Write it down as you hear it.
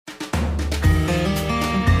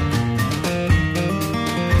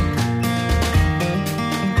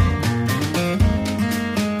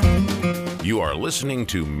are listening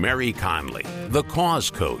to Mary Conley, the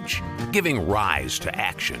Cause Coach, giving rise to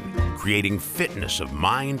action, creating fitness of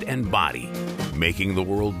mind and body, making the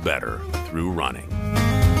world better through running.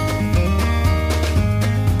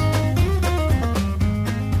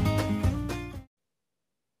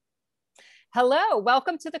 Hello,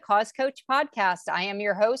 welcome to the Cause Coach podcast. I am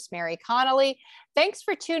your host, Mary Connolly. Thanks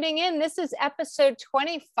for tuning in. This is episode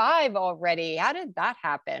 25 already. How did that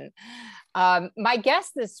happen? My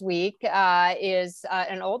guest this week is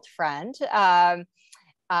an old friend,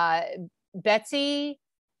 Betsy.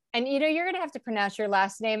 And you're going to have to pronounce your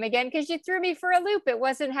last name again because you threw me for a loop. It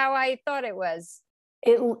wasn't how I thought it was.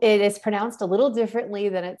 It is pronounced a little differently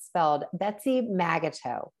than it's spelled. Betsy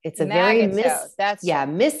Magato. It's a very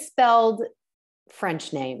misspelled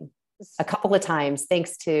French name a couple of times,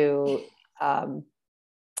 thanks to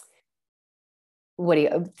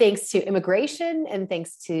thanks to immigration and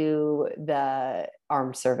thanks to the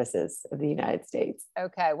armed services of the United States.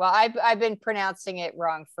 Okay. Well, I've been pronouncing it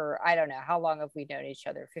wrong for, I don't know, how long have we known each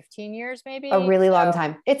other? 15 years, maybe? A really long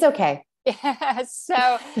time. It's okay. Yeah.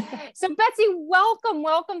 So Betsy,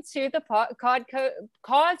 welcome to the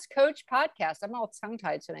Cause Coach podcast. I'm all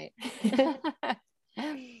tongue-tied tonight.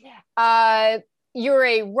 You're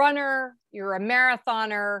a runner, you're a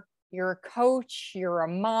marathoner, you're a coach, you're a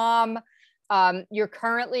mom. You're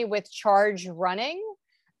currently with Charge Running,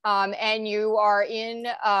 and you are in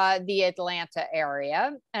the Atlanta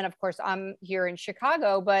area. And of course, I'm here in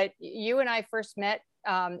Chicago, but you and I first met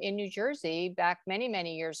in New Jersey back many,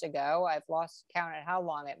 many years ago. I've lost count at how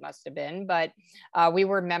long it must have been, but we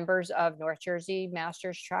were members of North Jersey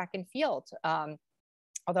Masters Track and Field.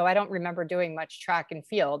 Although I don't remember doing much track and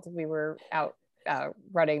field, we were out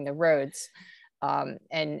running the roads.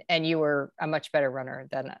 And you were a much better runner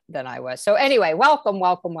than I was. So anyway, welcome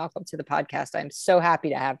to the podcast. I'm so happy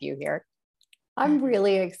to have you here. I'm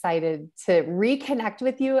really excited to reconnect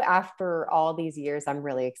with you after all these years. I'm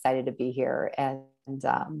really excited to be here and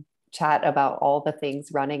chat about all the things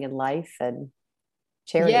running in life and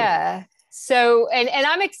charity. Yeah. So, and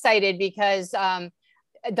I'm excited because,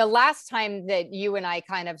 the last time that you and I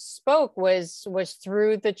kind of spoke was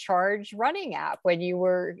through the Charge Running app when you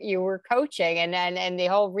were coaching, and the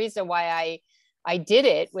whole reason why I did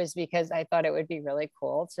it was because I thought it would be really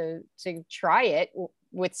cool to try it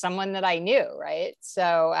with someone that I knew, right?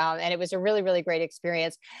 So and it was a really, really great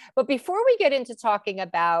experience. But before we get into talking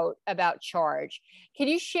about Charge, can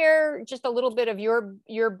you share just a little bit of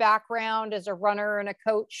your background as a runner and a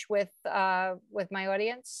coach with my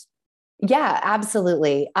audience? Yeah,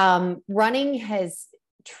 absolutely. Running has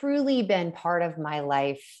truly been part of my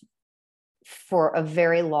life for a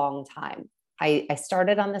very long time. I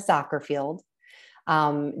started on the soccer field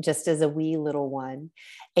just as a wee little one,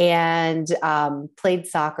 and played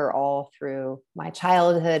soccer all through my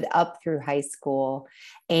childhood up through high school,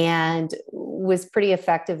 and was pretty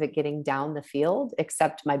effective at getting down the field,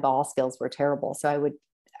 except my ball skills were terrible. So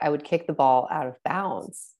I would kick the ball out of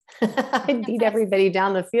bounds. I'd beat everybody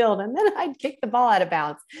down the field and then I'd kick the ball out of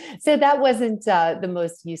bounds. So that wasn't the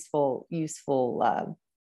most useful use of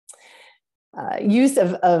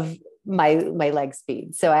my leg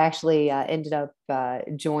speed. So I actually ended up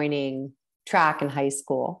joining track in high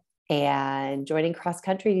school and joining cross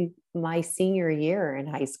country my senior year in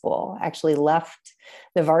high school. Actually left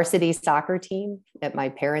the varsity soccer team at my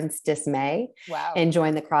parents' dismay. Wow. And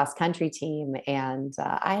joined the cross country team. And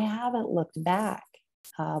I haven't looked back.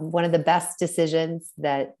 One of the best decisions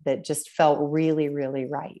that just felt really, really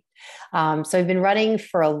right. So I've been running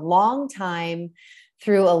for a long time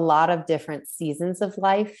through a lot of different seasons of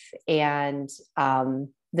life. And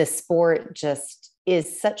the sport just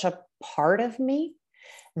is such a part of me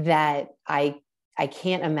that I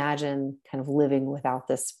can't imagine kind of living without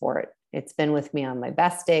this sport. It's been with me on my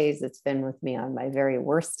best days. It's been with me on my very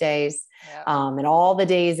worst days. Yeah. And all the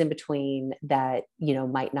days in between that,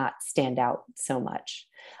 might not stand out so much.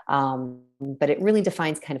 But it really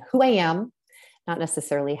defines kind of who I am, not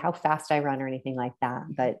necessarily how fast I run or anything like that,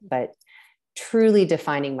 but truly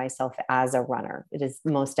defining myself as a runner. It is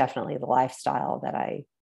most definitely the lifestyle that I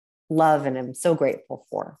love and am so grateful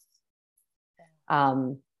for.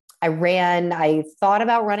 I thought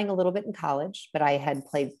about running a little bit in college, but I had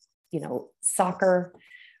played soccer,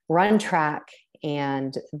 run track,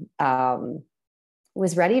 and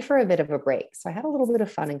was ready for a bit of a break. So I had a little bit of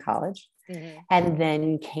fun in college, and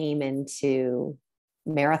then came into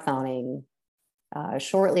marathoning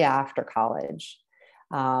shortly after college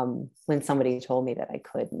when somebody told me that I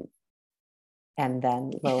couldn't. And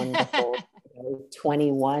then lo and behold,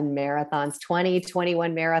 21 marathons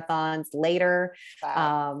later,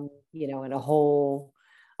 wow. In a whole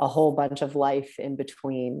a whole bunch of life in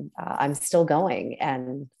between, I'm still going.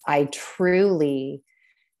 And I truly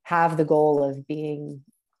have the goal of being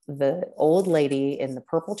the old lady in the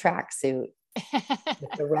purple tracksuit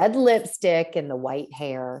with the red lipstick and the white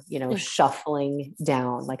hair, shuffling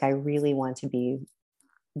down. Like I really want to be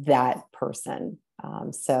that person.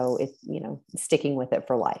 So it's, sticking with it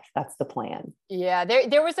for life. That's the plan. Yeah.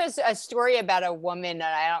 There was a story about a woman, and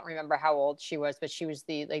I don't remember how old she was, but she was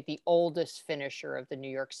the oldest finisher of the New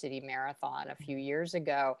York City Marathon a few years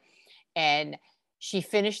ago. And she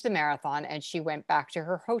finished the marathon and she went back to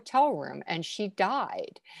her hotel room and she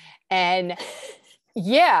died. And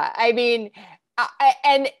yeah, I mean,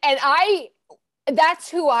 I that's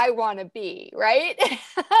who I want to be, right?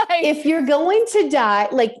 If you're going to die,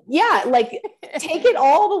 take it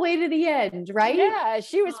all the way to the end, right? Yeah,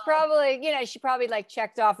 she was probably, she probably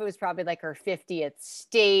checked off. It was probably her 50th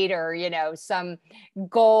state or, some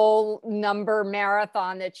goal number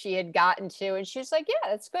marathon that she had gotten to. And she was like, yeah,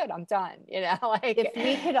 that's good. I'm done.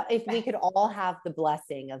 If we could all have the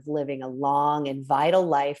blessing of living a long and vital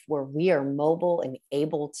life where we are mobile and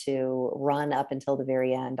able to run up until the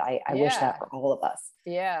very end, I wish that for all of us.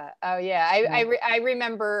 Yeah. Oh yeah. I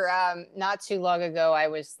remember not too long ago, I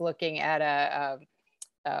was looking at a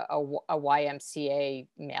YMCA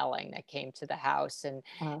mailing that came to the house and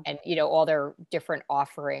all their different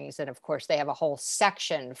offerings. And of course they have a whole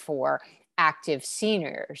section for active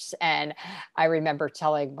seniors. And I remember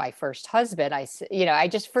telling my first husband, I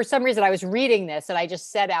just, for some reason I was reading this and I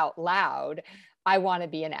just said out loud, I want to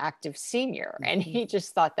be an active senior. And he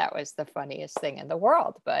just thought that was the funniest thing in the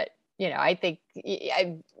world. But I think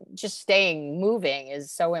just moving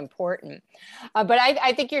is so important. But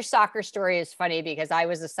I think your soccer story is funny because I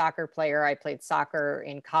was a soccer player. I played soccer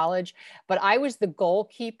in college, but I was the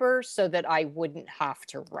goalkeeper so that I wouldn't have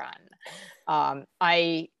to run.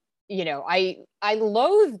 I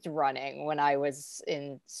loathed running when I was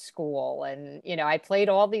in school, and, I played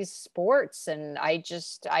all these sports, and I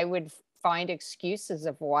would find excuses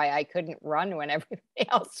of why I couldn't run when everybody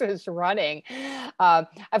else was running.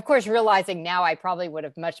 Of course, realizing now I probably would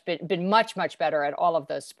have been much better at all of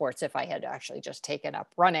those sports if I had actually just taken up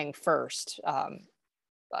running first.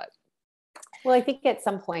 But well, I think at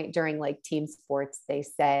some point during team sports, they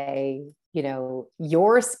say,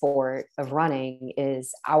 your sport of running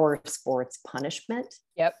is our sport's punishment.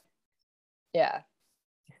 Yep. Yeah.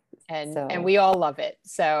 And we all love it.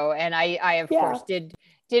 So, and I of course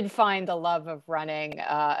did find the love of running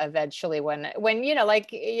eventually when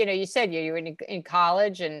you said you were in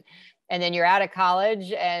college and then you're out of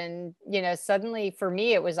college and suddenly for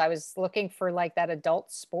me I was looking for that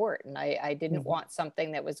adult sport, and I didn't want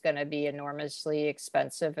something that was going to be enormously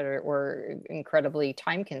expensive or incredibly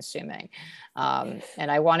time consuming, and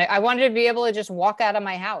I wanted to be able to just walk out of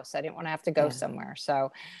my house. I didn't want to have to go somewhere.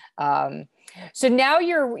 So so now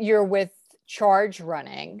you're with Charge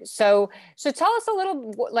Running. So tell us a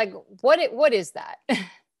little, what is that?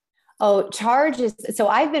 Oh, Charge is, so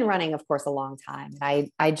I've been running, of course, a long time.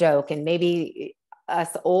 I joke, and maybe us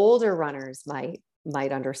older runners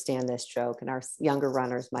might understand this joke and our younger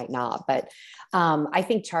runners might not, but I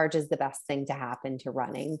think Charge is the best thing to happen to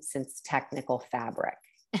running since technical fabric.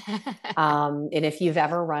 And if you've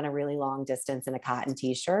ever run a really long distance in a cotton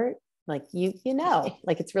t-shirt,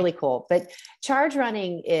 it's really cool. But Charge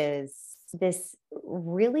Running is this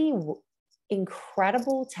really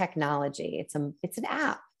incredible technology. It's an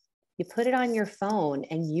app. You put it on your phone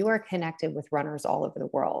and you are connected with runners all over the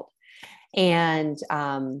world. And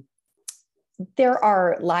there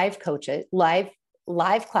are live coaches, live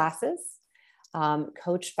classes,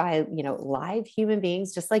 coached by, live human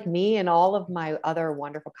beings, just like me and all of my other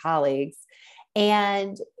wonderful colleagues.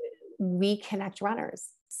 And we connect runners.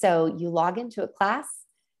 So you log into a class,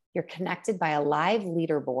 you're connected by a live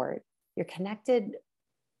leaderboard. You're connected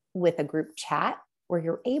with a group chat where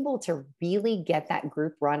you're able to really get that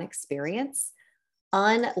group run experience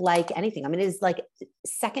unlike anything. I mean, it is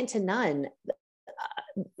second to none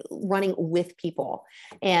running with people.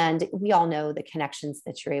 And we all know the connections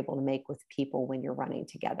that you're able to make with people when you're running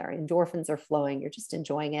together. Endorphins are flowing, you're just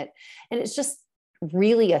enjoying it. And it's just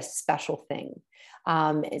really a special thing.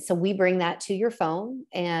 So we bring that to your phone,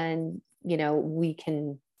 and, we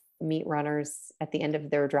can meet runners at the end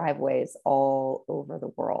of their driveways all over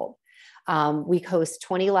the world. We host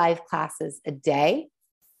 20 live classes a day,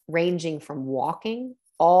 ranging from walking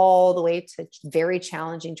all the way to very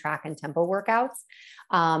challenging track and tempo workouts.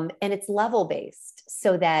 And it's level-based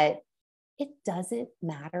so that it doesn't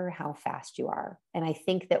matter how fast you are. And I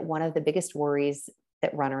think that one of the biggest worries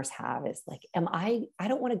that runners have is I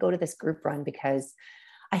don't want to go to this group run because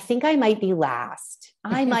I think I might be last.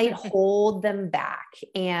 I might hold them back.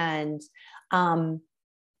 And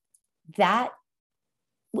that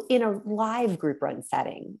in a live group run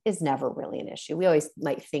setting is never really an issue. We always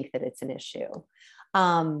might think that it's an issue.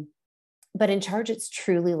 But in Charge, it's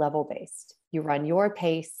truly level based. You run your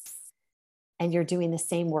pace and you're doing the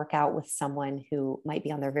same workout with someone who might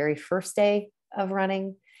be on their very first day of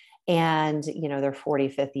running and, their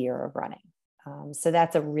 45th year of running. So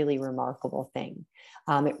that's a really remarkable thing.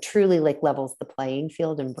 It truly levels the playing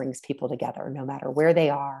field and brings people together, no matter where they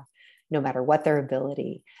are, no matter what their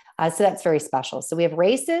ability. So that's very special. So we have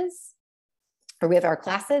races, or we have our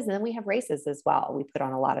classes, and then we have races as well. We put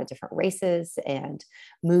on a lot of different races and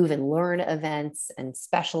move and learn events and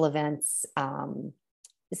special events.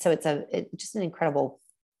 So it's just an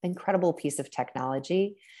incredible piece of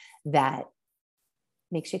technology that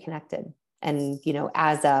makes you connected. And,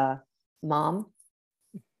 as a mom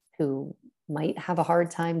who might have a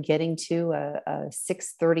hard time getting to a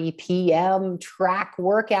 6:30 p.m. track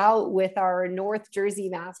workout with our North Jersey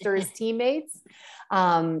Masters teammates,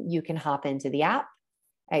 you can hop into the app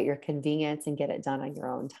at your convenience and get it done on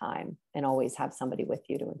your own time, and always have somebody with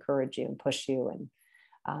you to encourage you and push you.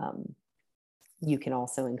 And you can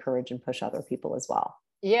also encourage and push other people as well.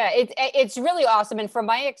 Yeah, it's really awesome. And from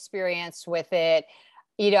my experience with it,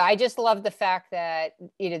 I just love the fact that,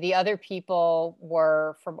 the other people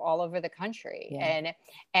were from all over the country. Yeah.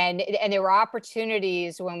 And there were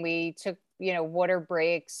opportunities when we took, water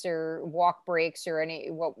breaks or walk breaks or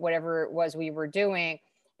whatever it was we were doing,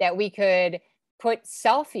 that we could put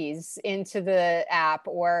selfies into the app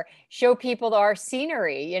or show people our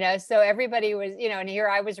scenery, so everybody was, and here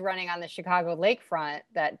I was running on the Chicago lakefront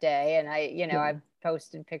that day. And I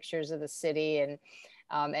posted pictures of the city and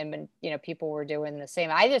when, people were doing the same.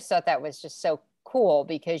 I just thought that was just so cool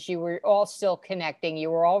because you were all still connecting. You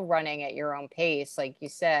were all running at your own pace, like you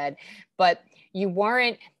said, but you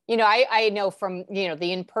weren't, I know from,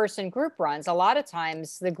 the in-person group runs, a lot of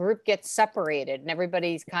times the group gets separated and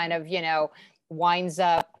everybody's kind of, winds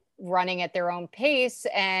up running at their own pace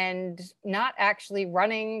and not actually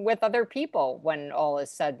running with other people when all is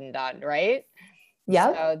said and done. Right.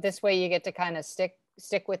 Yeah. So this way you get to kind of stick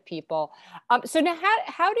with people. So now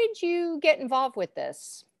how did you get involved with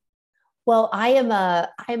this? Well, I'm a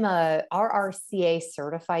RRCA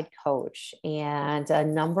certified coach. And a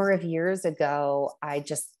number of years ago, I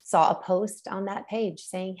just saw a post on that page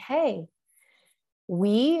saying, hey,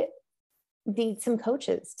 we need some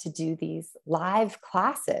coaches to do these live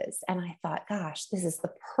classes. And I thought, gosh, this is the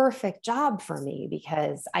perfect job for me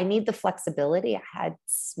because I need the flexibility. I had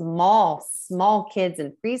small kids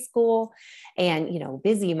in preschool and,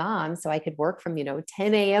 busy mom. So I could work from, 10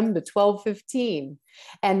 a.m. to 12:15.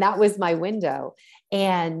 And that was my window.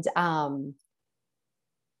 And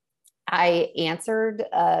I answered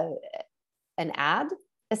an ad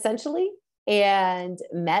essentially, and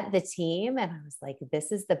met the team. And I was like,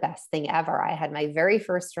 this is the best thing ever. I had my very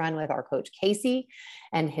first run with our coach, Casey,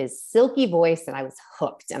 and his silky voice. And I was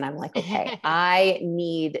hooked. And I'm like, okay, I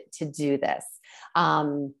need to do this.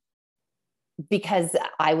 Because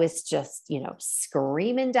I was just,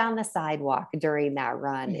 screaming down the sidewalk during that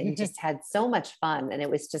run and just had so much fun. And it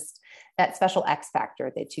was just that special X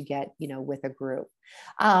factor that you get, with a group.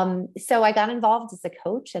 So I got involved as a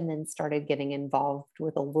coach and then started getting involved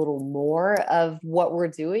with a little more of what we're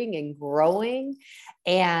doing and growing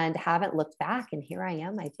and haven't looked back. And here I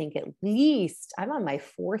am, I think at least I'm on my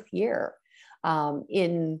 4th year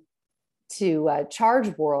to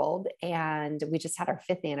Charge World, and we just had our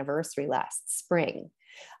 5th anniversary last spring.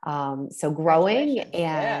 So growing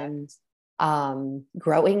and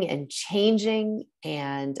changing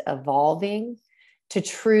and evolving to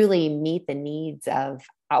truly meet the needs of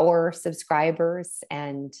our subscribers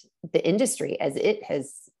and the industry as it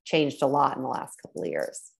has changed a lot in the last couple of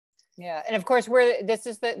years. Yeah. And of course, this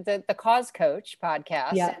is the Cause Coach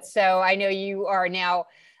podcast. Yeah. So I know you are now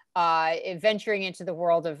venturing into the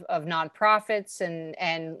world of nonprofits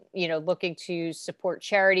and looking to support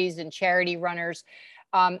charities and charity runners.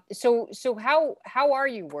 So how are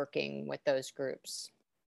you working with those groups?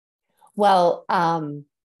 Well,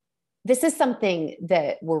 this is something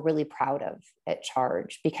that we're really proud of at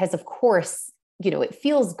Charge because, of course, it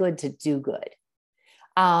feels good to do good.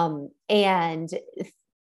 And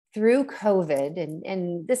through COVID,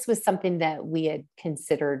 and this was something that we had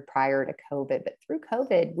considered prior to COVID, but through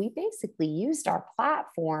COVID, we basically used our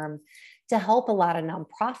platform to help a lot of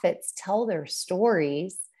nonprofits tell their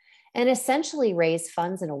stories and essentially raise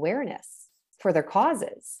funds and awareness for their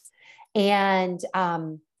causes. And,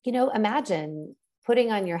 imagine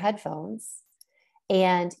putting on your headphones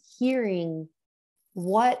and hearing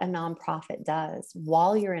what a nonprofit does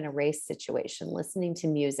while you're in a race situation, listening to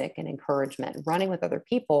music and encouragement, running with other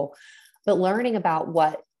people, but learning about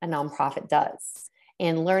what a nonprofit does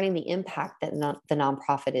and learning the impact that the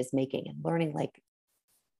nonprofit is making, and learning like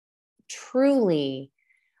truly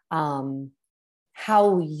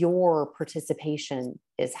how your participation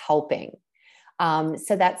is helping.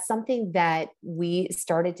 So that's something that we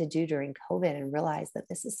started to do during COVID, and realized that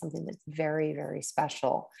this is something that's very, very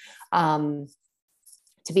special.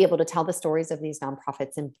 To be able to tell the stories of these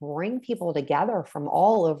nonprofits and bring people together from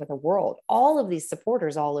all over the world, all of these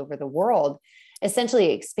supporters all over the world,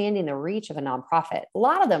 essentially expanding the reach of a nonprofit. A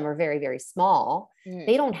lot of them are very, very small.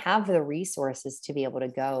 They don't have the resources to be able to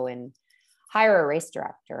go and hire a race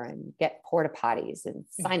director and get porta potties and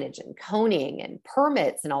signage and coning and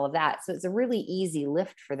permits and all of that. So it's a really easy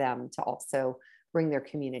lift for them to also bring their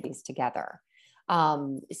communities together.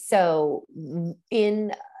 So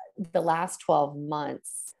in the last 12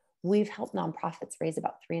 months, we've helped nonprofits raise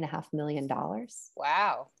about $3.5 million.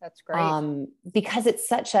 Wow, that's great. Because it's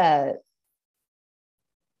such a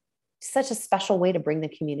special way to bring the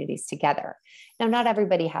communities together. Now, not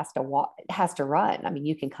everybody has to run. I mean,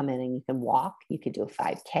 you can come in and you can walk, you could do a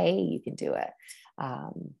 5K, you could do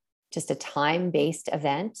just a time-based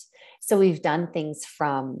event. So we've done things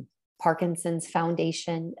from Parkinson's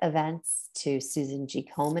Foundation events to Susan G.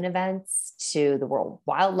 Komen events to the World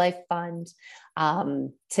Wildlife Fund,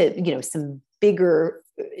 to, some bigger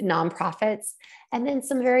nonprofits, and then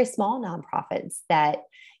some very small nonprofits that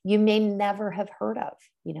you may never have heard of,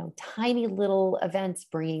 tiny little events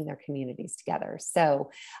bringing their communities together. So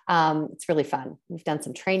it's really fun. We've done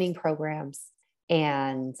some training programs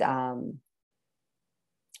and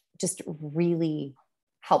just really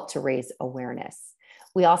help to raise awareness.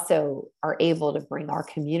 We also are able to bring our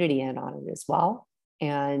community in on it as well,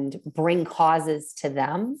 and bring causes to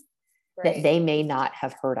them that they may not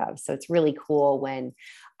have heard of. So it's really cool when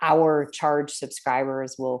our Charge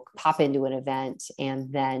subscribers will pop into an event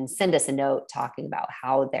and then send us a note talking about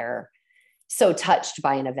how they're so touched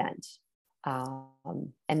by an event.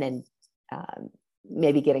 And then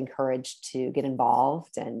maybe get encouraged to get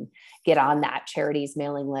involved and get on that charity's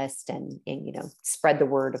mailing list and spread the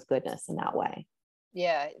word of goodness in that way.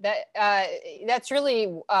 Yeah, that's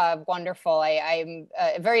really wonderful. I'm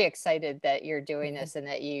very excited that you're doing this and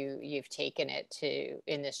that you've taken it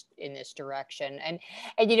in this direction. And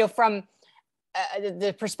from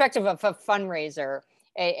the perspective of a fundraiser,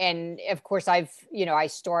 and of course I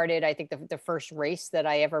started. I think the first race that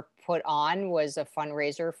I ever put on was a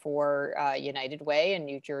fundraiser for United Way in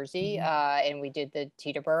New Jersey, and we did the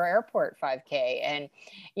Teterboro Airport 5K. And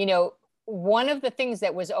one of the things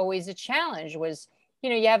that was always a challenge was,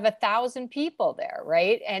 you have 1,000 people there,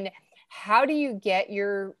 right? And how do you get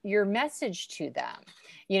your message to them?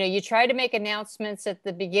 You try to make announcements at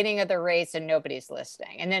the beginning of the race and nobody's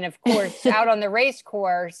listening. And then of course, out on the race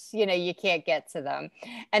course, you can't get to them.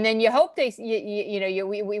 And then you hope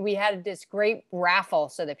we had this great raffle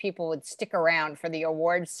so that people would stick around for the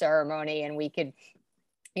awards ceremony, and we could,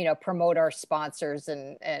 promote our sponsors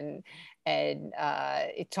and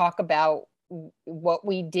talk about what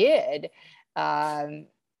we did.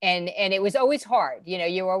 And it was always hard.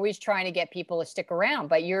 You're always trying to get people to stick around,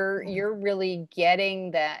 but you're really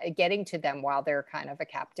getting to them while they're kind of a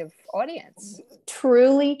captive audience.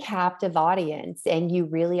 Truly captive audience. And you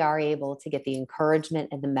really are able to get the encouragement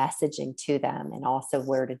and the messaging to them, and also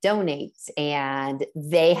where to donate. And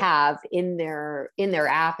they have in their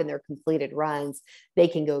app, in their completed runs, they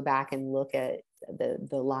can go back and look at the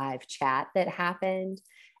live chat that happened,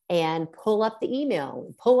 and pull up the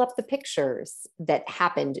email, pull up the pictures that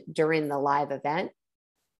happened during the live event,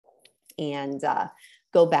 and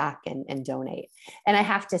go back and donate. And I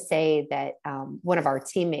have to say that one of our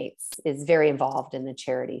teammates is very involved in the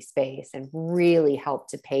charity space and really helped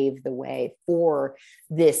to pave the way for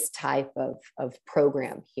this type of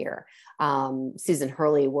program here. Susan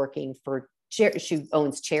Hurley, working for she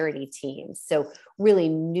owns charity teams, so really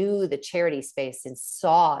knew the charity space and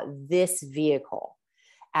saw this vehicle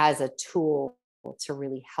as a tool to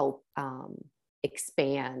really help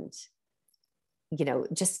expand,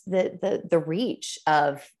 just the reach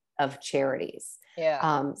of charities.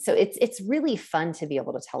 Yeah. So it's really fun to be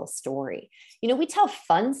able to tell a story. We tell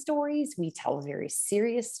fun stories. We tell very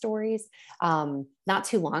serious stories. Not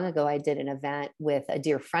too long ago, I did an event with a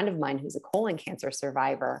dear friend of mine who's a colon cancer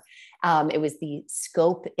survivor. It was the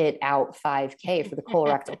Scope It Out 5K for the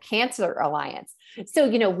Colorectal Cancer Alliance. So,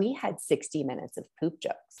 we had 60 minutes of poop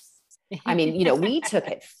jokes. I mean, we took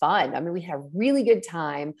it fun. I mean, we had a really good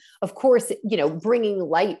time, of course, bringing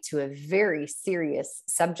light to a very serious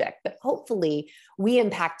subject, but hopefully we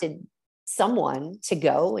impacted someone to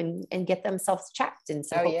go and get themselves checked. And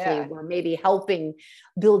so hopefully we're maybe helping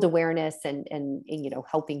build awareness and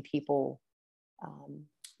helping people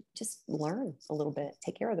just learn a little bit,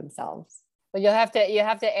 take care of themselves. Well, you have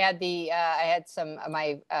to add the. I had some of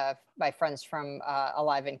my friends from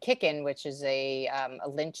Alive and Kickin', which is a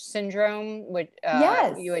Lynch syndrome, which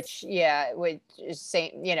which is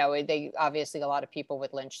saying, they obviously, a lot of people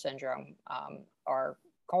with Lynch syndrome are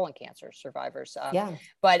colon cancer survivors.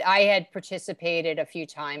 But I had participated a few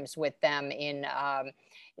times with them in,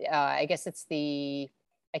 I guess it's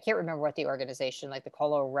I can't remember what the organization, like the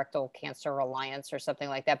Colorectal Cancer Alliance or something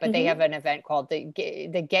like that, but they have an event called the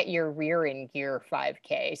Get Your Rear in Gear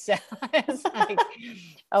 5K. So it's like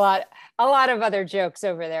a lot of other jokes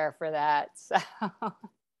over there for that. So,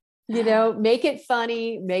 make it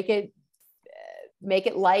funny, make it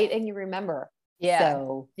light, and you remember. Yeah.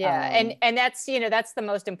 So, and that's, that's the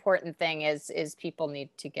most important thing is people need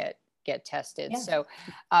to get tested. So,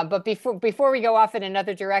 but before we go off in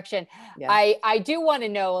another direction, I do want to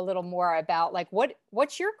know a little more about, like,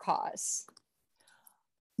 what's your cause?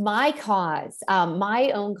 My cause,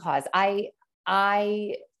 my own cause.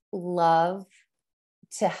 I love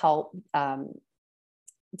to help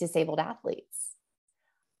disabled athletes.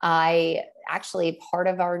 I actually, part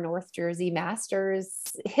of our North Jersey Masters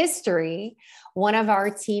history, one of our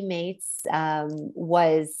teammates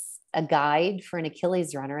was a guide for an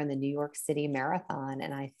Achilles runner in the New York City Marathon.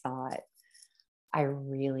 And I thought, I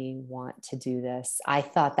really want to do this. I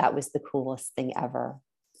thought that was the coolest thing ever.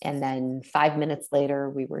 And then 5 minutes later,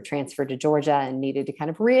 we were transferred to Georgia and needed to kind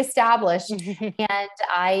of reestablish. And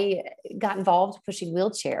I got involved pushing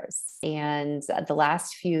wheelchairs. And the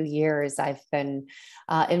last few years, I've been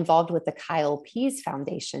involved with the Kyle Pease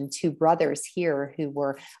Foundation, two brothers here who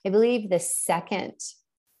were, I believe, the second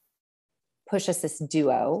push assist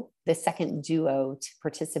duo, the second duo to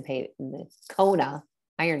participate in the Kona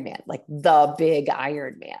Ironman, like the big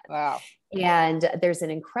Ironman. Wow. And there's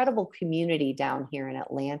an incredible community down here in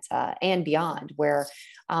Atlanta and beyond where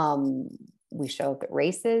we show up at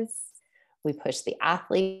races, we push the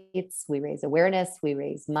athletes, we raise awareness, we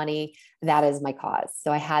raise money. That is my cause.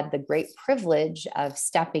 So I had the great privilege of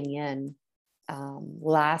stepping in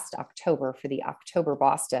last October for the October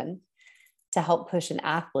Boston to help push an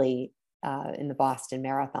athlete in the Boston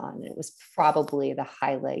Marathon. And it was probably the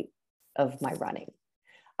highlight of my running.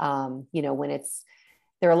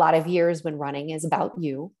 There are a lot of years when running is about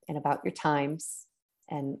you and about your times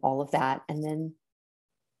and all of that. And then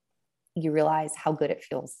you realize how good it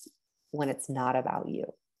feels when it's not about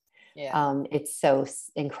you. Yeah. It's so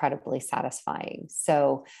incredibly satisfying.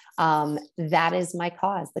 So that is my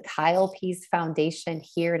cause. The Kyle Pease Foundation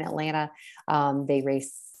here in Atlanta, they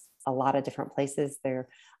race a lot of different places.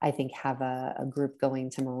 I think have a group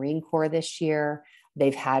going to Marine Corps this year.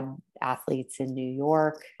 They've had athletes in New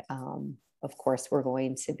York. Of course, we're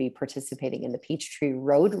going to be participating in the Peachtree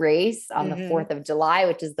Road Race on the 4th of July,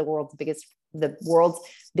 which is the world's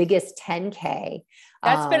biggest 10K.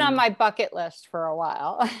 That's been on my bucket list for a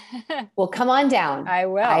while. Well, come on down. I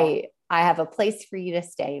will. I have a place for you to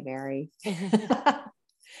stay, Mary.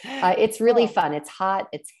 It's really fun. It's hot.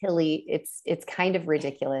 It's hilly. It's kind of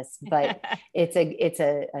ridiculous, but it's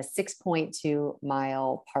a 6.2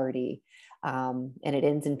 mile party. And it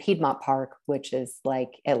ends in Piedmont Park, which is like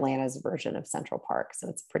Atlanta's version of Central Park. So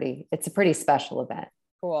it's a pretty special event.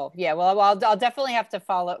 Cool. Yeah. Well, I'll definitely have to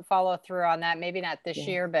follow through on that. Maybe not this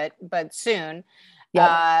year, but soon.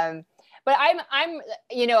 Yep. But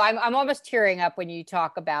I'm almost tearing up when you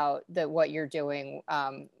talk about what you're doing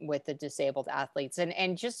with the disabled athletes,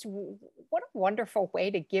 and just what a wonderful way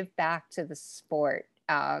to give back to the sport.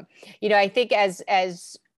 I think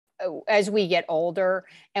as we get older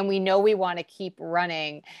and we know we want to keep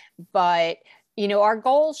running, but our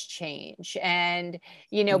goals change, and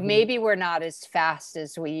maybe we're not as fast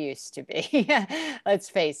as we used to be. Let's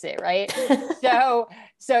face it, right?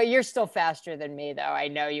 So you're still faster than me, though. I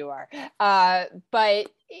know you are. But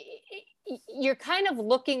you're kind of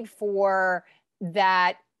looking for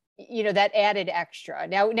that, that added extra.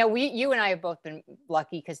 Now you and I have both been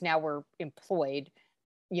lucky because now we're employed,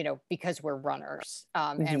 because we're runners,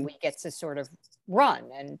 and we get to sort of run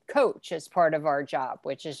and coach as part of our job,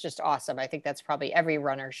 which is just awesome. I think that's probably every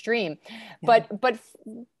runner's dream. Yeah. But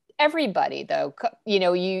everybody, though,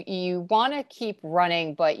 you want to keep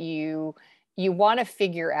running, but you want to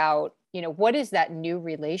figure out, what is that new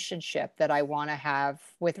relationship that I want to have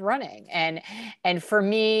with running? And for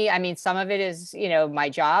me, I mean, some of it is, my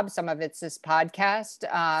job, some of it's this podcast.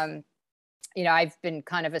 I've been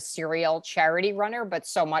kind of a serial charity runner, but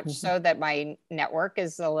so much so that my network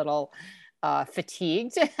is a little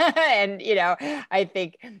fatigued. And, I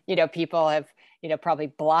think, people have, probably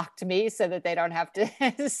blocked me so that they don't have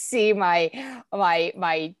to see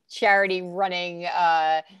my charity running,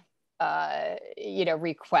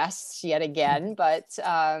 requests yet again. But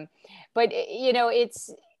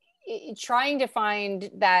trying to find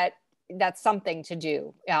that's something to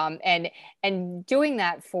do, and doing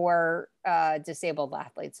that for disabled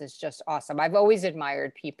athletes is just awesome. I've always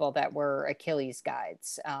admired people that were Achilles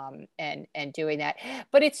guides, and doing that,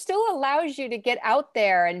 but it still allows you to get out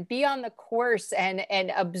there and be on the course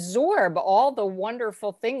and absorb all the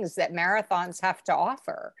wonderful things that marathons have to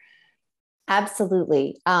offer.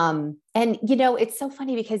 Absolutely. And it's so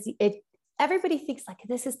funny because everybody thinks like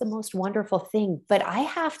this is the most wonderful thing, but I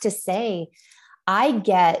have to say, I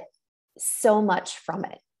get so much from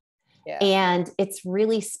it. Yeah. And it's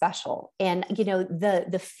really special. And,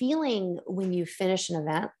 the feeling when you finish an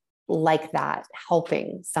event like that,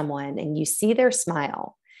 helping someone and you see their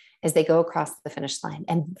smile as they go across the finish line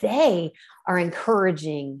and they are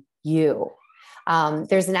encouraging you.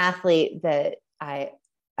 There's an athlete that I'd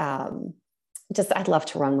love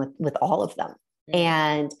to run with all of them.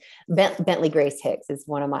 And Bentley Grace Hicks is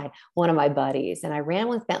one of my buddies. And I ran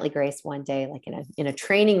with Bentley Grace one day, like in a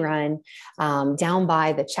training run, down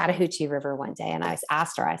by the Chattahoochee River one day. And I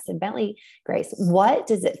asked her, I said, Bentley Grace, what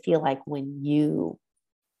does it feel like when you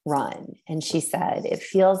run? And she said, it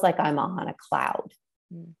feels like I'm on a cloud.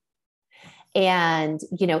 And,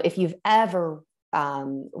 if you've ever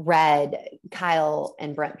read Kyle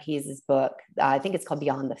and Brent Pease's book, I think it's called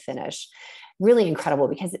Beyond the Finish, really incredible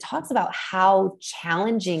because it talks about how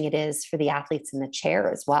challenging it is for the athletes in the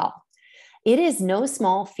chair as well. It is no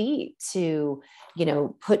small feat to,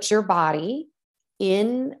 put your body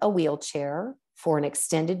in a wheelchair for an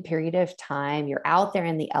extended period of time. You're out there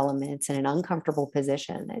in the elements in an uncomfortable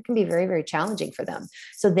position. It can be very, very challenging for them.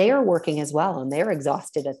 So they are working as well, and they're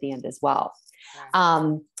exhausted at the end as well.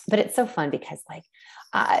 Yeah. But it's so fun because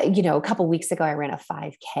a couple of weeks ago, I ran a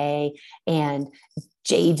 5K and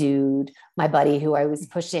J Dude, my buddy who I was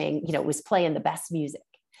pushing, was playing the best music.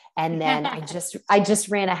 And then I just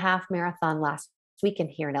ran a half marathon last weekend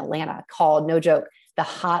here in Atlanta called, no joke, the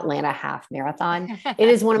Hot Atlanta Half Marathon. It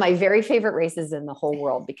is one of my very favorite races in the whole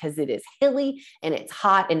world because it is hilly and it's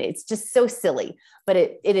hot and it's just so silly, but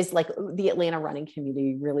it is like the Atlanta running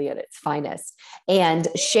community really at its finest. And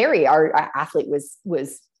Sherry, our athlete,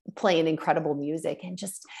 was playing incredible music and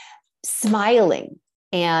just smiling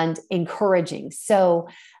and encouraging. So,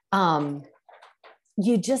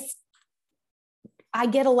 I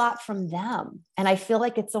get a lot from them and I feel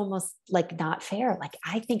like it's almost like not fair. Like,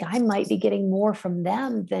 I think I might be getting more from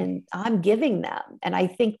them than I'm giving them. And I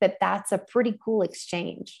think that that's a pretty cool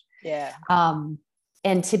exchange. Yeah.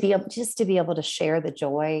 And to be able to share the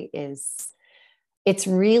joy it's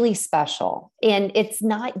really special. And it's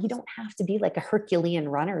not, you don't have to be like a Herculean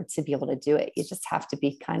runner to be able to do it. You just have to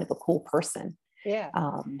be kind of a cool person. Yeah.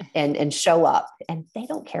 And show up, and they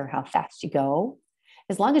don't care how fast you go,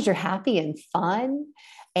 as long as you're happy and fun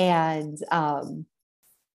and,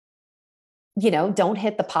 don't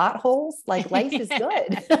hit the potholes. Like, life is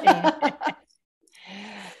good.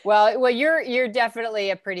 Well, you're definitely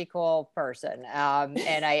a pretty cool person.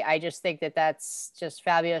 And I just think that that's just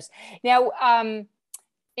fabulous. Now,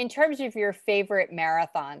 in terms of your favorite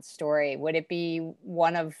marathon story, would it be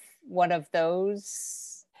one of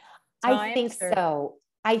those times? I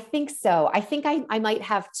think so. I think I might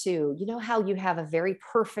have two. You know how you have a very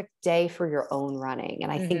perfect day for your own running.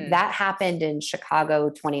 And I think that happened in Chicago,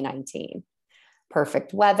 2019.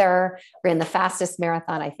 Perfect weather, ran the fastest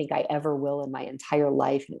marathon I think I ever will in my entire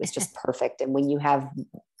life. And it was just perfect. And when you have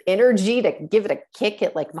energy to give it a kick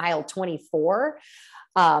at like mile 24,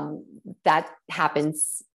 that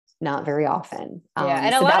happens not very often. Yeah.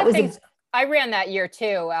 And a lot of things, I ran that year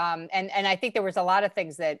too. And I think there was a lot of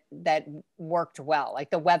things that worked well. Like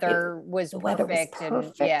the weather was perfect.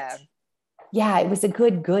 And yeah, it was a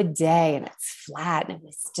good day and it's flat and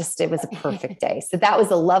it was a perfect day. So that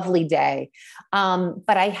was a lovely day.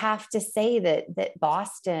 But I have to say that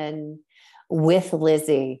Boston with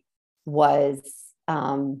Lizzie was,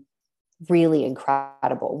 really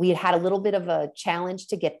incredible. We had a little bit of a challenge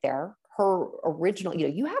to get there. Her original,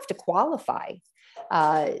 you have to qualify,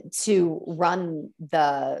 to run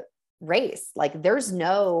the race. Like there's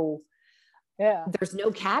no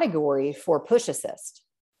category for push assist.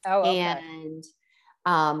 Oh, okay.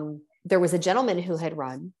 And there was a gentleman who had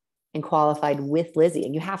run and qualified with Lizzie,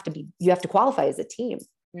 and you have to qualify as a team.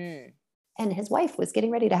 And his wife was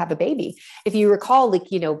getting ready to have a baby. If you recall,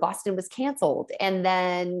 Boston was canceled, and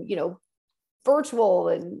then virtual,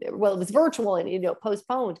 and well, it was virtual and,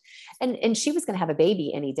 postponed, and she was going to have a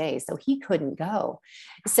baby any day. So he couldn't go.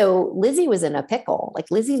 So Lizzie was in a pickle.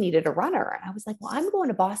 Like Lizzie needed a runner. And I was like, well, I'm going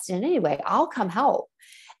to Boston anyway. I'll come help.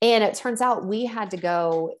 And it turns out we had to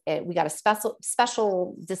go, we got a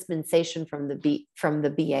special dispensation from the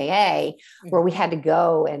BAA where we had to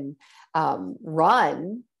go and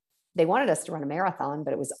run. They wanted us to run a marathon,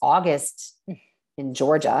 but it was August in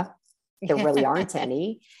Georgia. There really aren't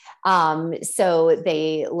any. So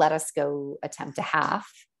they let us go attempt a half,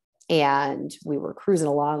 and we were cruising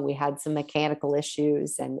along. We had some mechanical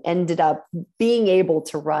issues and ended up being able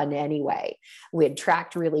to run anyway. We had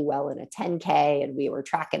tracked really well in a 10K, and we were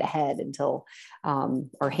tracking ahead until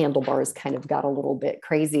our handlebars kind of got a little bit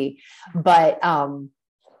crazy. But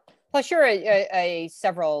plus, you're a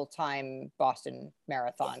several-time Boston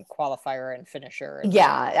Marathon qualifier and finisher. Yeah,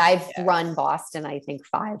 I've run Boston, I think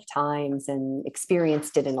 5 times, and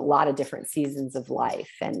experienced it in a lot of different seasons of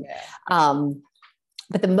life. And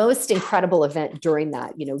but the most incredible event during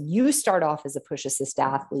that, you start off as a push assist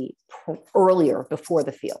athlete earlier before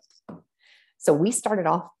the field. So we started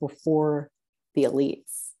off before the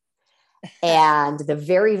elites. And the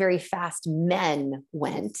very, very fast men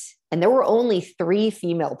went, and there were only 3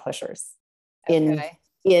 female pushers in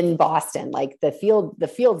Boston. Like the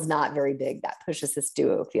field's not very big, that push assist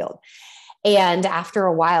duo field. And after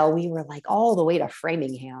a while, we were like all the way to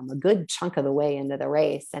Framingham, a good chunk of the way into the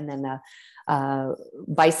race. And then the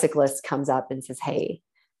bicyclist comes up and says, hey,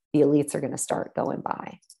 the elites are going to start going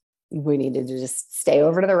by. We needed to just stay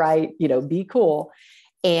over to the right, be cool.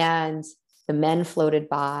 And the men floated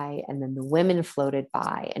by, and then the women floated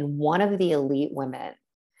by. And one of the elite women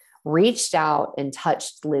reached out and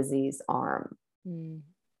touched Lizzie's arm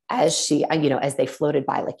as she, as they floated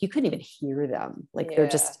by. Like you couldn't even hear them. Like they're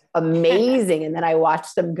just amazing. And then I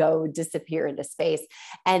watched them go disappear into space.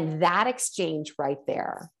 And that exchange right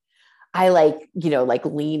there, I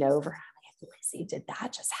lean over. Lizzie, did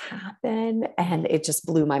that just happen? And it just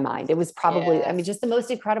blew my mind. It was probably, just the most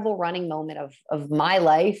incredible running moment of my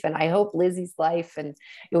life, and I hope Lizzie's life. And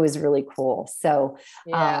it was really cool. So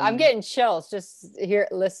I'm getting chills just here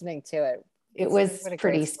listening to it. It was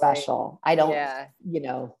pretty special. I don't,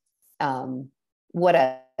 what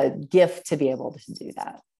a gift to be able to do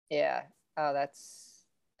that. Yeah. Oh, that's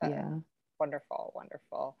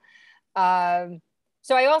wonderful.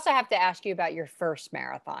 So I also have to ask you about your first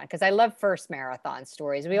marathon, because I love first marathon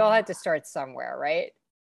stories. We all had to start somewhere, right?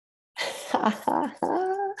 I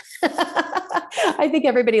think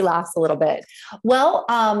everybody laughs a little bit. Well,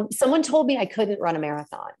 someone told me I couldn't run a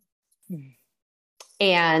marathon,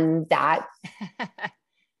 and that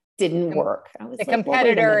didn't work. I was the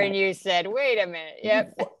competitor, and you said, wait a minute.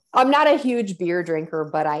 Yep. I'm not a huge beer drinker,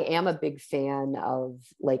 but I am a big fan of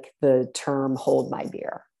like the term hold my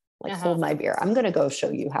beer. Hold my beer. I'm going to go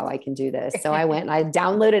show you how I can do this. So I went and I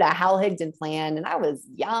downloaded a Hal Higdon plan, and I was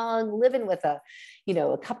young, living with a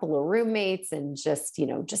couple of roommates, and just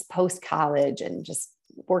post college, and just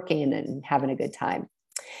working and having a good time.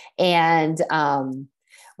 And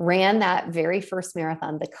ran that very first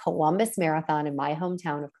marathon, the Columbus Marathon, in my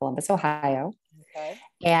hometown of Columbus, Ohio. Okay.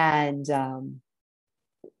 And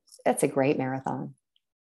that's a great marathon.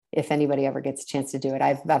 If anybody ever gets a chance to do it,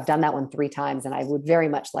 I've done that one 3 times, and I would very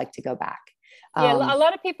much like to go back. A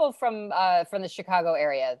lot of people from the Chicago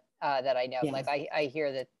area that I know, like I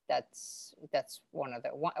hear that's one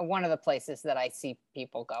of the places that I see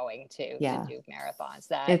people going to do marathons.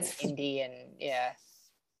 It's Indy, and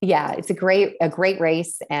it's a great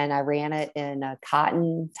race, and I ran it in a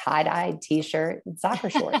cotton tie-dyed t-shirt and soccer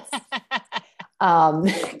shorts.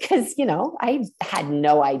 Because, I had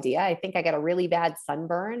no idea. I think I got a really bad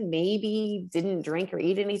sunburn, maybe didn't drink or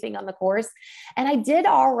eat anything on the course, and I did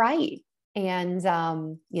all right. And,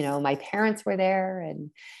 my parents were there and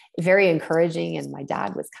very encouraging. And my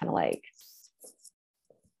dad was kind of like,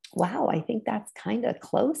 wow, I think that's kind of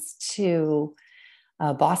close to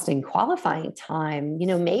Boston qualifying time.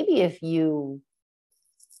 Maybe if you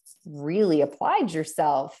really applied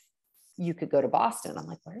yourself, you could go to Boston. I'm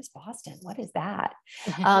like, where's Boston? What is that?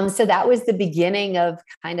 So that was the beginning of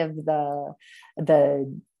kind of the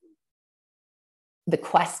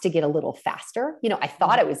quest to get a little faster. I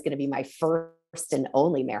thought it was going to be my first and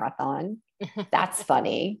only marathon. That's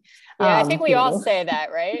funny. I think we all say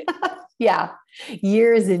that, right? Yeah.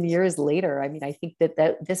 Years and years later. I think that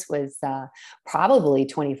this was probably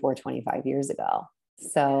 24, 25 years ago.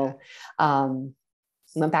 So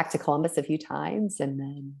went back to Columbus a few times, and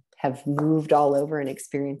then have moved all over and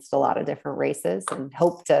experienced a lot of different races, and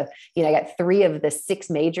hope to, I got 3 of the 6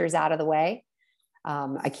 majors out of the way.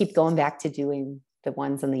 I keep going back to doing the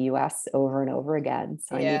ones in the US over and over again.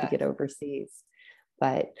 So I need to Yeah. get overseas.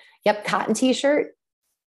 But yep, cotton t-shirt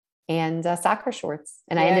and soccer shorts.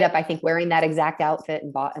 And I ended up, I think, wearing that exact outfit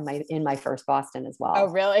in my first Boston as well. Oh,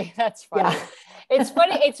 really? That's funny. Yeah. It's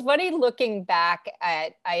funny. It's funny looking back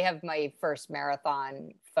at, I have my first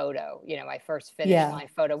marathon photo, my first finish line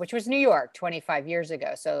photo, which was New York 25 years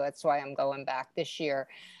ago. So that's why I'm going back this year.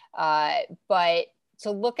 But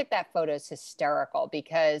to look at that photo is hysterical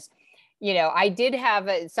because, I did have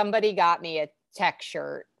somebody got me a tech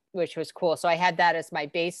shirt, which was cool. So I had that as my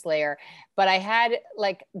base layer, but I had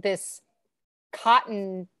like this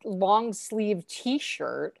cotton long sleeve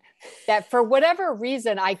t-shirt that for whatever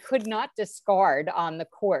reason I could not discard on the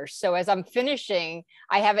course. So as I'm finishing,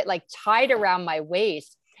 I have it like tied around my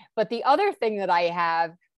waist. But the other thing that I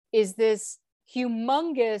have is this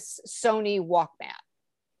humongous Sony Walkman.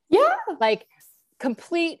 Yeah. Like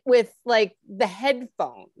complete with like the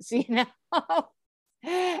headphones, and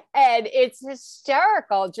it's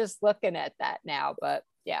hysterical just looking at that now. But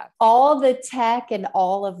yeah, all the tech and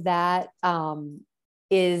all of that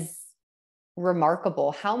is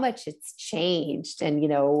remarkable how much it's changed. And,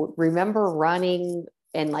 remember running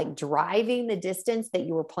and like driving the distance that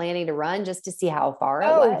you were planning to run just to see how far it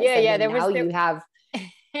was. Yeah. And Yeah. you have,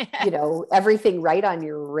 everything right on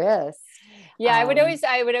your wrist. Yeah, I would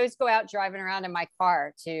always go out driving around in my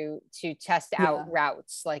car to test out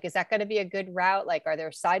routes. Like, is that going to be a good route? Like, are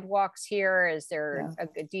there sidewalks here? Is there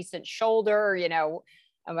a decent shoulder?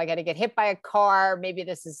 Am I going to get hit by a car? Maybe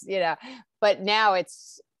this is, but now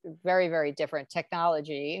it's very, very different.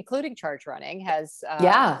 Technology, including charge running, has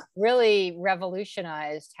really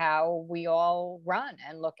revolutionized how we all run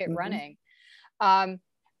and look at running. I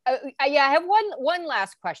have one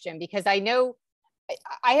last question because I know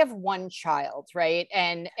I have one child, right?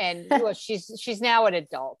 And well, she's now an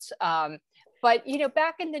adult. But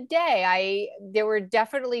back in the day, there were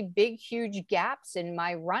definitely big, huge gaps in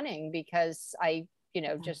my running because I,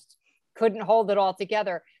 just couldn't hold it all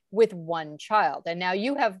together with one child. And now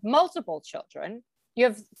you have multiple children. You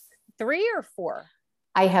have 3 or 4?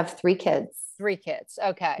 I have 3 kids. 3 kids.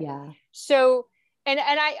 Okay. Yeah. So, and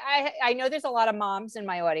I know there's a lot of moms in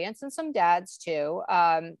my audience and some dads too.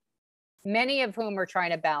 Many of whom are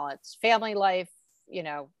trying to balance family life,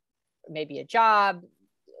 maybe a job,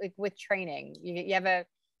 like with training. You have a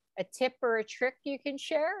tip or a trick you can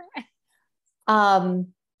share?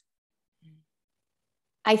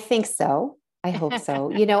 I think so. I hope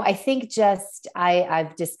so. I think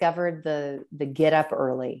I've discovered the get up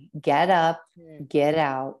early, get up, get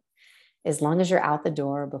out. As long as you're out the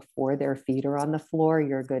door before their feet are on the floor,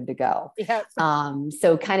 you're good to go. Yep.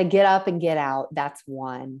 So kind of get up and get out. That's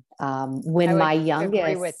one. When my youngest,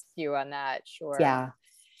 agree with you on that. Sure. Yeah.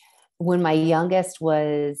 When my youngest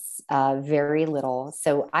was very little,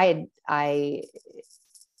 so it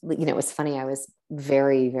was funny. I was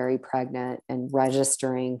very, very pregnant and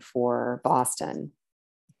registering for Boston.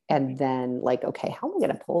 And then like, okay, how am I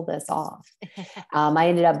going to pull this off? I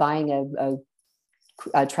ended up buying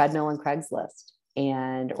a treadmill on Craigslist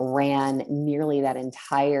and ran nearly that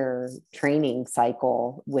entire training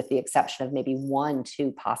cycle with the exception of maybe 1,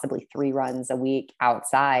 2, possibly 3 runs a week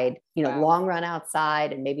outside, long run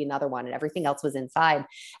outside and maybe another one, and everything else was inside.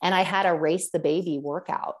 And I had a race the baby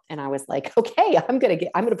workout. And I was like, okay, I'm going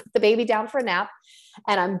to put the baby down for a nap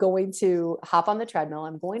and I'm going to hop on the treadmill.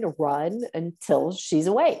 I'm going to run until she's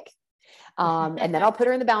awake. And then I'll put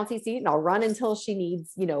her in the bouncy seat and I'll run until she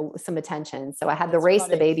needs, some attention. So I had the race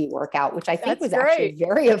the baby workout, which I think was actually a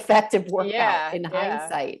very effective workout in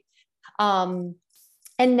hindsight. And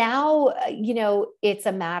now, it's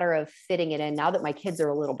a matter of fitting it in. Now that my kids are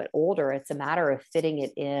a little bit older, it's a matter of fitting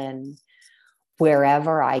it in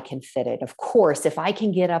wherever I can fit it. Of course, if I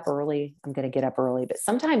can get up early, I'm going to get up early, but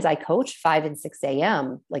sometimes I coach 5 and 6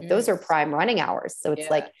 a.m. Like those are prime running hours. So it's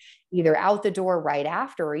like either out the door right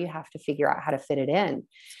after, or you have to figure out how to fit it in.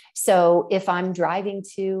 So if I'm driving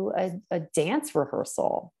to a dance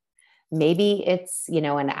rehearsal, maybe it's,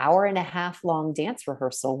 an hour and a half long dance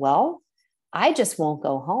rehearsal. Well, I just won't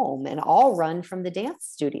go home and I'll run from the dance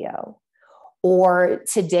studio. Or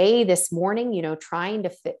this morning, trying to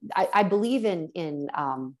fit, I believe in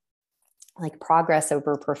like progress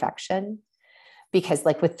over perfection, because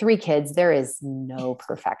like with 3 kids, there is no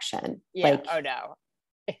perfection. Yeah. Oh no.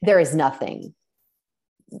 There is nothing.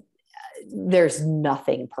 There's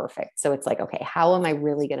nothing perfect. So it's like, okay, how am I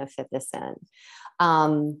really going to fit this in?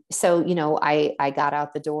 So, I got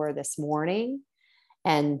out the door this morning,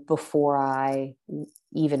 and before I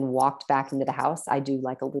even walked back into the house, I do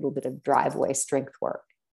like a little bit of driveway strength work.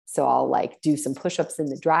 So I'll like do some push-ups in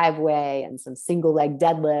the driveway and some single leg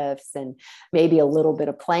deadlifts and maybe a little bit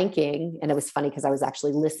of planking. And it was funny because I was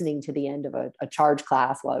actually listening to the end of a charge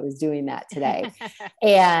class while I was doing that today.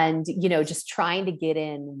 And, just trying to get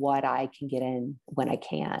in what I can get in when I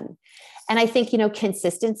can. And I think,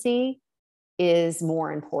 consistency is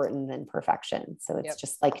more important than perfection. So it's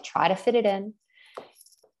just like, try to fit it in,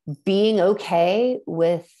 being okay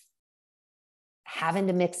with having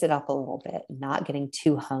to mix it up a little bit, not getting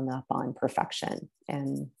too hung up on perfection.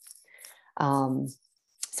 And so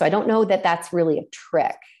I don't know that that's really a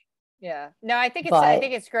trick. Yeah, no, I think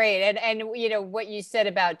it's great. And what you said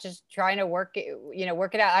about just trying to work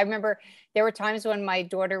it out. I remember there were times when my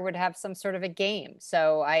daughter would have some sort of a game.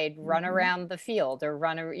 So I'd run around the field or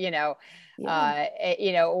I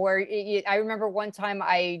remember one time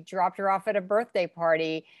I dropped her off at a birthday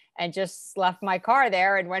party and just left my car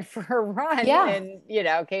there and went for a run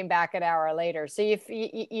and, came back an hour later. So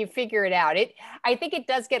you figure it out. I think it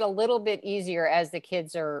does get a little bit easier as the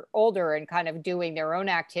kids are older and kind of doing their own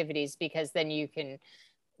activities, because then you can,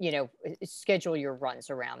 schedule your runs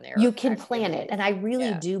around there. You can plan it. And I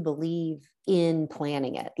really do believe in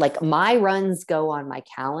planning it. Like my runs go on my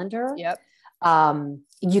calendar. Yep.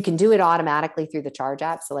 You can do it automatically through the Charge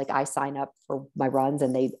app. So like I sign up for my runs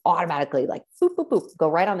and they automatically like boop, boop, boop, go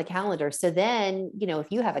right on the calendar. So then,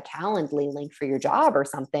 if you have a Calendly link for your job or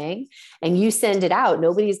something and you send it out,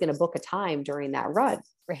 nobody's going to book a time during that run.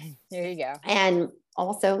 Right. There you go. And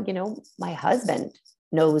also, my husband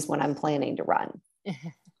knows when I'm planning to run,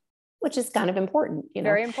 which is kind of important,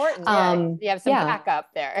 Very important. Yeah. You have some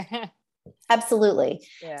backup there. Absolutely.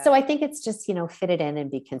 Yeah. So I think it's just, fit it in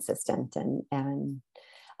and be consistent and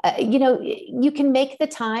you can make the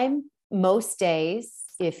time most days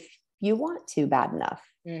if you want to bad enough.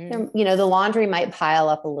 Mm-hmm. The laundry might pile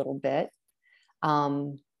up a little bit.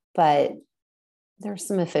 But there's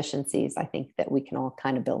some efficiencies I think that we can all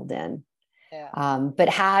kind of build in. Yeah. But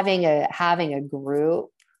having a group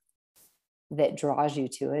that draws you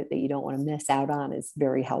to it that you don't want to miss out on is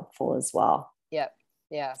very helpful as well. Yep.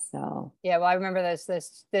 Yeah. So well, I remember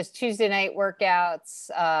those Tuesday night workouts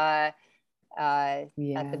at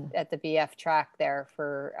the BF track there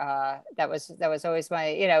for that was always my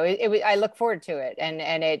I look forward to it and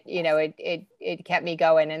it kept me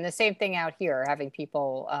going, and the same thing out here, having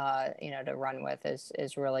people to run with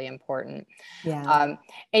is really important. Yeah.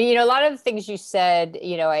 And a lot of the things you said,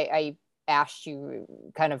 I asked you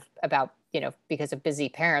kind of about because of busy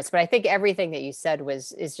parents, but I think everything that you said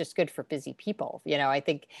is just good for busy people. I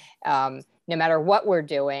think no matter what we're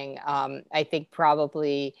doing, I think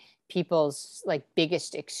probably people's like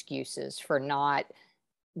biggest excuses for not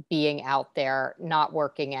being out there, not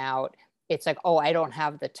working out, it's like, oh, I don't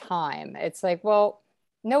have the time. It's like, well,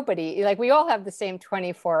 nobody, like we all have the same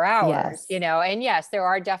 24 hours, and yes, there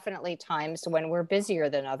are definitely times when we're busier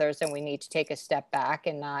than others and we need to take a step back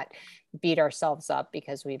and not beat ourselves up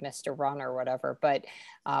because we missed a run or whatever. But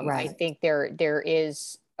I think there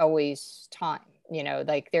is always time,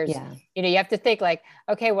 like there's, you have to think like,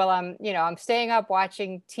 okay, well, I'm staying up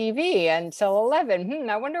watching TV until 11.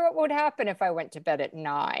 I wonder what would happen if I went to bed at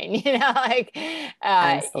 9,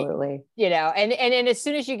 absolutely, and as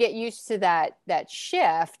soon as you get used to that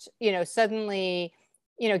shift, suddenly,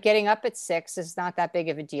 getting up at 6 is not that big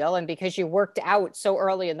of a deal. And because you worked out so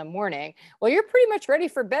early in the morning, well, you're pretty much ready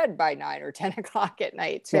for bed by 9 or 10 o'clock at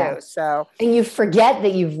night too. Yeah. So, and you forget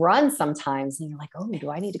that you've run sometimes and you're like, oh,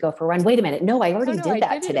 do I need to go for a run? Wait a minute. No, I already did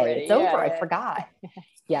that today. It's over. I forgot.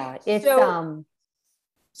 Yeah. It's,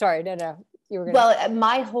 sorry, no. You were well,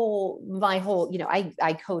 my whole,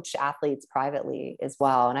 I coach athletes privately as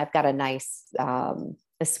well. And I've got a nice,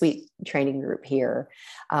 a sweet training group here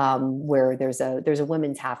where there's a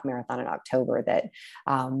women's half marathon in October that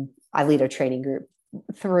I lead a training group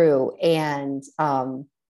through. And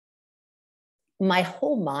my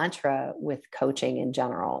whole mantra with coaching in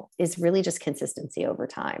general is really just consistency over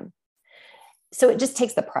time. So it just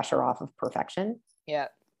takes the pressure off of perfection. Yeah.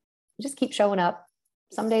 Just keep showing up.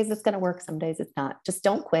 Some days it's going to work. Some days it's not. Just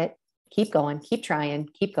don't quit. Keep going, keep trying,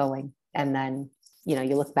 keep going. And then, you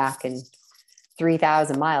look back and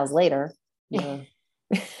 3,000 miles later, you've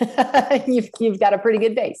got a pretty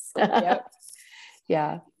good base. Yep.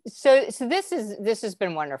 Yeah. So this has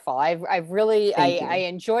been wonderful. I've really, I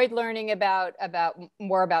enjoyed learning about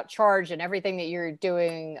more about Charge and everything that you're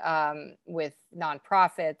doing with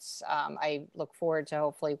nonprofits. I look forward to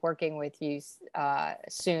hopefully working with you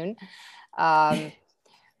soon. And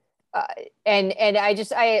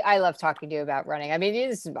I love talking to you about running. I mean,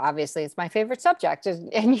 it's my favorite subject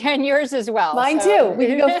and yours as well. Mine too. We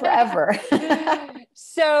can go forever.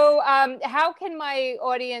 So, how can my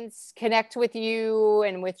audience connect with you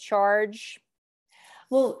and with Charge?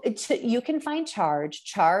 Well, you can find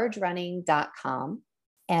chargerunning.com.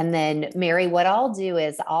 And then Mary, what I'll do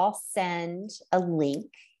is I'll send a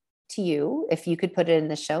link to you, if you could put it in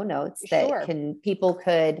the show notes, that Sure. people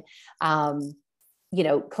could,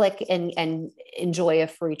 click and enjoy a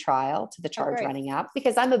free trial to the Charge Running app,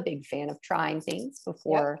 because I'm a big fan of trying things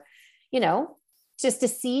before, just to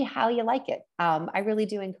see how you like it. I really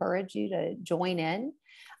do encourage you to join in.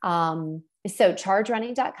 So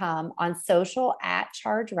chargerunning.com, on social at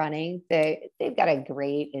Charge Running. They've got a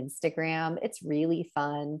great Instagram. It's really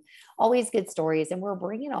fun, always good stories. And we're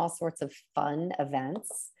bringing all sorts of fun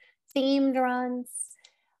events, themed runs,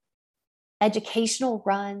 educational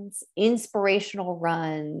runs, inspirational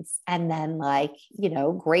runs, and then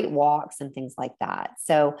great walks and things like that.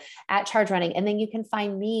 So at Charge Running. And then you can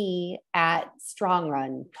find me at Strong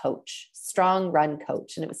Run Coach.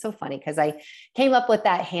 And it was so funny because I came up with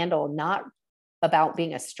that handle, not about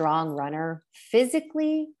being a strong runner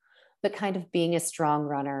physically, but kind of being a strong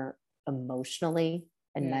runner emotionally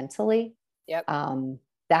and mentally. Yep.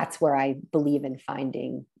 That's where I believe in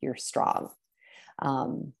finding your strong.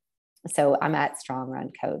 So I'm at Strong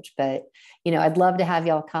Run Coach, but I'd love to have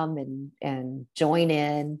y'all come and join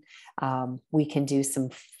in. We can do some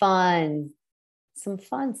fun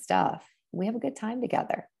stuff. We have a good time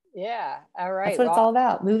together. Yeah. All right. That's what it's all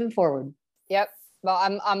about, moving forward. Yep.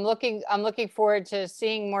 Well, I'm looking forward to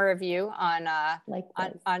seeing more of you on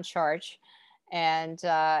Charge and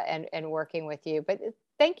working with you. But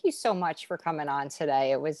thank you so much for coming on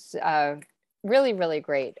today. It was really, really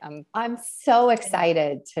great. I'm so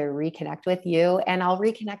excited to reconnect with you, and I'll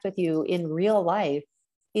reconnect with you in real life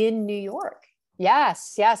in New York.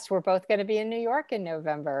 Yes. We're both going to be in New York in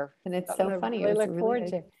November. And it's so funny. I look forward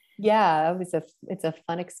to. Yeah, it's a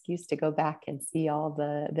fun excuse to go back and see all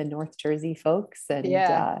the North Jersey folks and,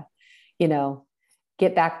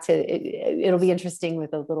 get back to it. It'll be interesting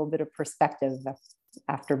with a little bit of perspective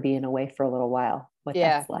after being away for a little while, what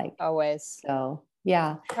that's like. Always. So,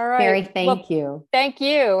 yeah. All right. Mary, thank you. Thank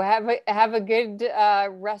you. Have a good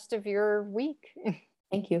rest of your week.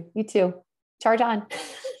 Thank you. You too. Charge on.